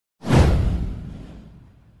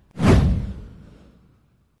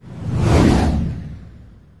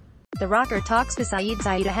The rocker talks to Saeed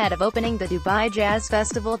Saeed ahead of opening the Dubai Jazz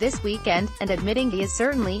Festival this weekend, and admitting he is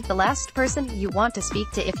certainly the last person you want to speak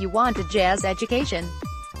to if you want a jazz education.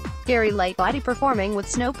 Gary Lightbody performing with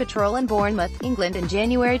Snow Patrol in Bournemouth, England in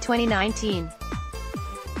January 2019.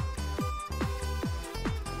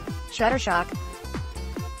 Shutterstock.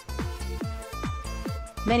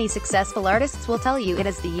 Many successful artists will tell you it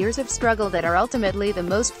is the years of struggle that are ultimately the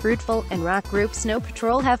most fruitful, and rock group Snow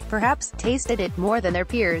Patrol have perhaps tasted it more than their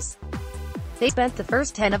peers. They spent the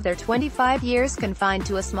first 10 of their 25 years confined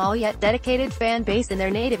to a small yet dedicated fan base in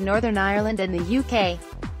their native Northern Ireland and the UK.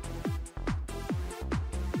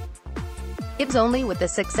 It was only with the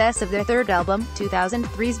success of their third album,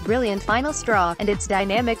 2003's Brilliant Final Straw, and its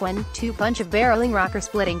dynamic one-two punch of barreling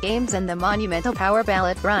rocker-splitting games and the monumental power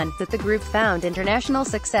ballad Run, that the group found international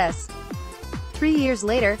success. 3 years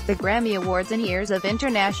later, the Grammy Awards and years of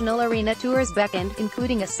international arena tours beckoned,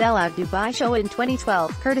 including a sellout Dubai show in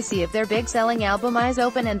 2012, courtesy of their big-selling album Eyes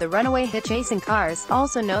Open and the runaway hit Chasing Cars,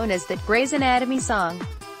 also known as that Grey's Anatomy song.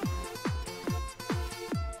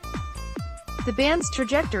 The band's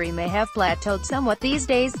trajectory may have plateaued somewhat these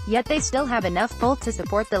days, yet they still have enough pull to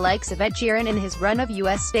support the likes of Ed Sheeran in his run of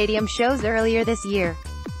US stadium shows earlier this year.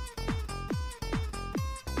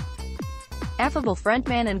 Affable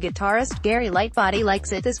frontman and guitarist Gary Lightbody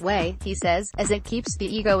likes it this way, he says, as it keeps the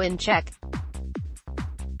ego in check.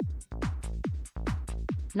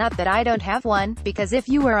 Not that I don't have one, because if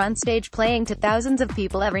you are on stage playing to thousands of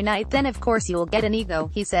people every night then of course you'll get an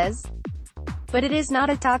ego, he says. But it is not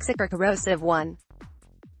a toxic or corrosive one.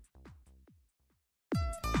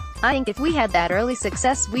 I think if we had that early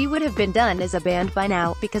success we would have been done as a band by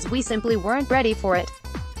now, because we simply weren't ready for it.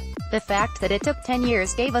 The fact that it took 10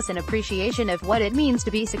 years gave us an appreciation of what it means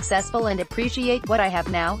to be successful and appreciate what I have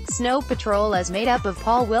now. Snow Patrol is made up of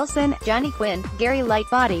Paul Wilson, Johnny Quinn, Gary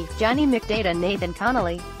Lightbody, Johnny McDade and Nathan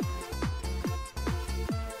Connolly.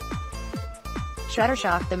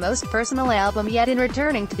 Shutterstock, the most personal album yet in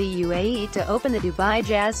returning to the UAE to open the Dubai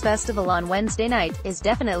Jazz Festival on Wednesday night, is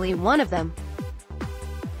definitely one of them.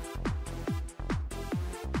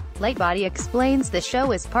 Lightbody explains the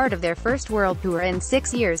show is part of their first world tour in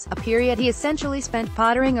 6 years, a period he essentially spent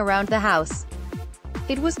pottering around the house.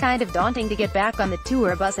 It was kind of daunting to get back on the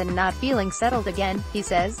tour bus and not feeling settled again, he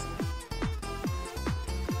says.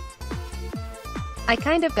 I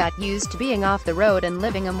kind of got used to being off the road and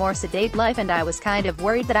living a more sedate life, and I was kind of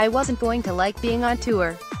worried that I wasn't going to like being on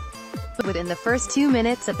tour. But within the first 2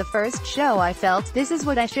 minutes of the first show I felt, this is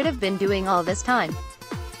what I should have been doing all this time.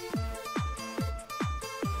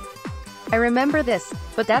 I remember this,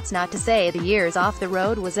 but that's not to say the years off the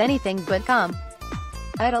road was anything but calm.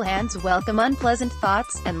 Idle hands welcome unpleasant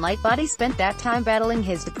thoughts, and Lightbody spent that time battling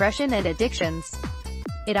his depression and addictions.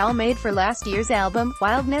 It all made for last year's album,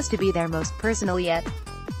 Wildness, to be their most personal yet.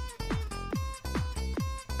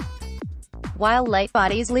 While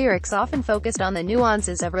Lightbody's lyrics often focused on the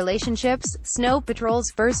nuances of relationships, Snow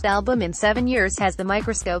Patrol's first album in 7 years has the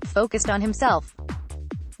microscope focused on himself.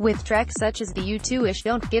 With tracks such as the U2-ish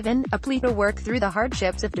Don't Give In, a plea to work through the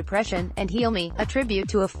hardships of depression, and Heal Me, a tribute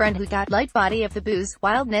to a friend who got Lightbody of the booze,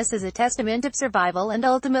 Wildness is a testament of survival and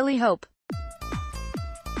ultimately hope.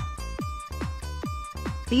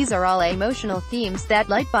 These are all emotional themes that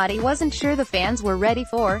Lightbody wasn't sure the fans were ready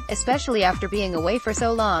for, especially after being away for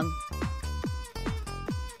so long.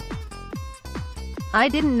 I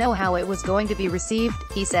didn't know how it was going to be received,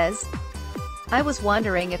 he says. I was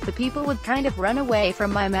wondering if the people would kind of run away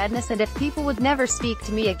from my madness and if people would never speak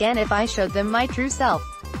to me again if I showed them my true self.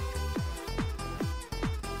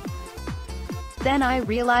 Then I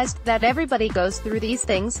realized that everybody goes through these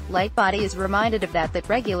things. Lightbody is reminded of that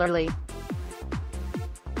regularly.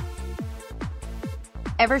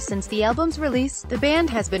 Ever since the album's release, the band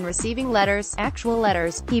has been receiving letters, actual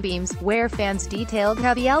letters, e-beams, where fans detailed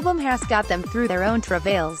how the album has got them through their own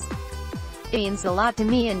travails. It means a lot to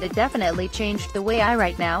me and it definitely changed the way I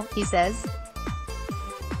write now, he says.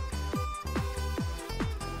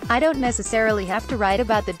 I don't necessarily have to write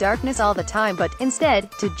about the darkness all the time, but,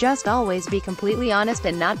 instead, to just always be completely honest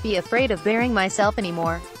and not be afraid of bearing myself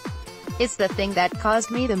anymore. It's the thing that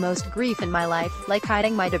caused me the most grief in my life, like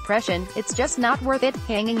hiding my depression. It's just not worth it.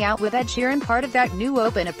 Hanging out with Ed Sheeran, part of that new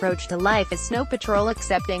open approach to life is Snow Patrol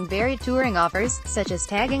accepting varied touring offers, such as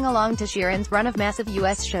tagging along to Sheeran's run of massive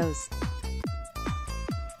US shows.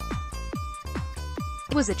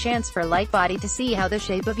 It was a chance for Lightbody to see how the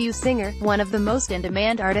Shape of You singer, one of the most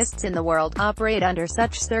in-demand artists in the world, operate under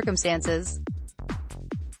such circumstances.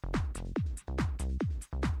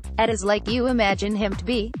 Ed is like you imagine him to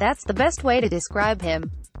be, that's the best way to describe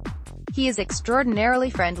him. He is extraordinarily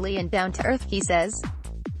friendly and down-to-earth, he says.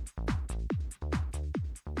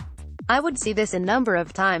 I would see this a number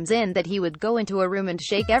of times in that he would go into a room and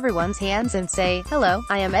shake everyone's hands and say, "Hello,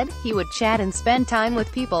 I am Ed." He would chat and spend time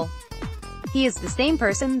with people. He is the same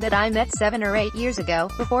person that I met 7 or 8 years ago,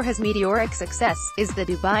 before his meteoric success. Is the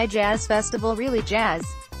Dubai Jazz Festival really jazz?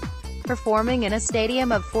 Performing in a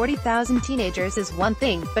stadium of 40,000 teenagers is one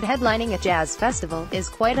thing, but headlining a jazz festival is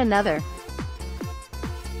quite another.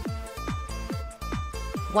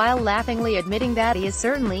 While laughingly admitting that he is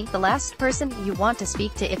certainly the last person you want to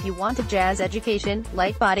speak to if you want a jazz education,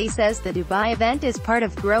 Lightbody says the Dubai event is part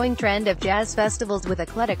of growing trend of jazz festivals with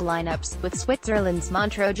eclectic lineups, with Switzerland's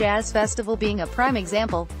Montreux Jazz Festival being a prime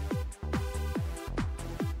example.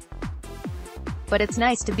 But it's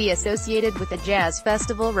nice to be associated with a jazz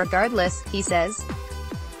festival regardless, he says.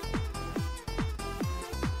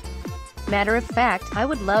 Matter of fact, I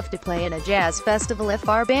would love to play in a jazz festival if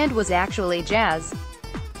our band was actually jazz.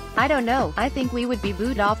 I don't know, I think we would be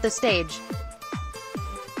booed off the stage.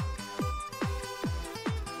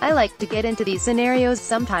 I like to get into these scenarios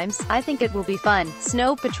sometimes. I think it will be fun.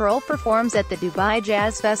 Snow Patrol performs at the Dubai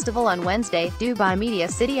Jazz Festival on Wednesday, Dubai Media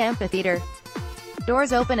City Amphitheatre.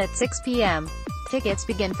 Doors open at 6 p.m. Tickets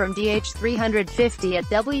begin from DH350 at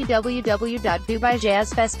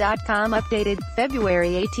www.dubaijazzfest.com. Updated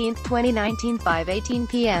February 18, 2019, 5:18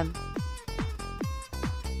 p.m.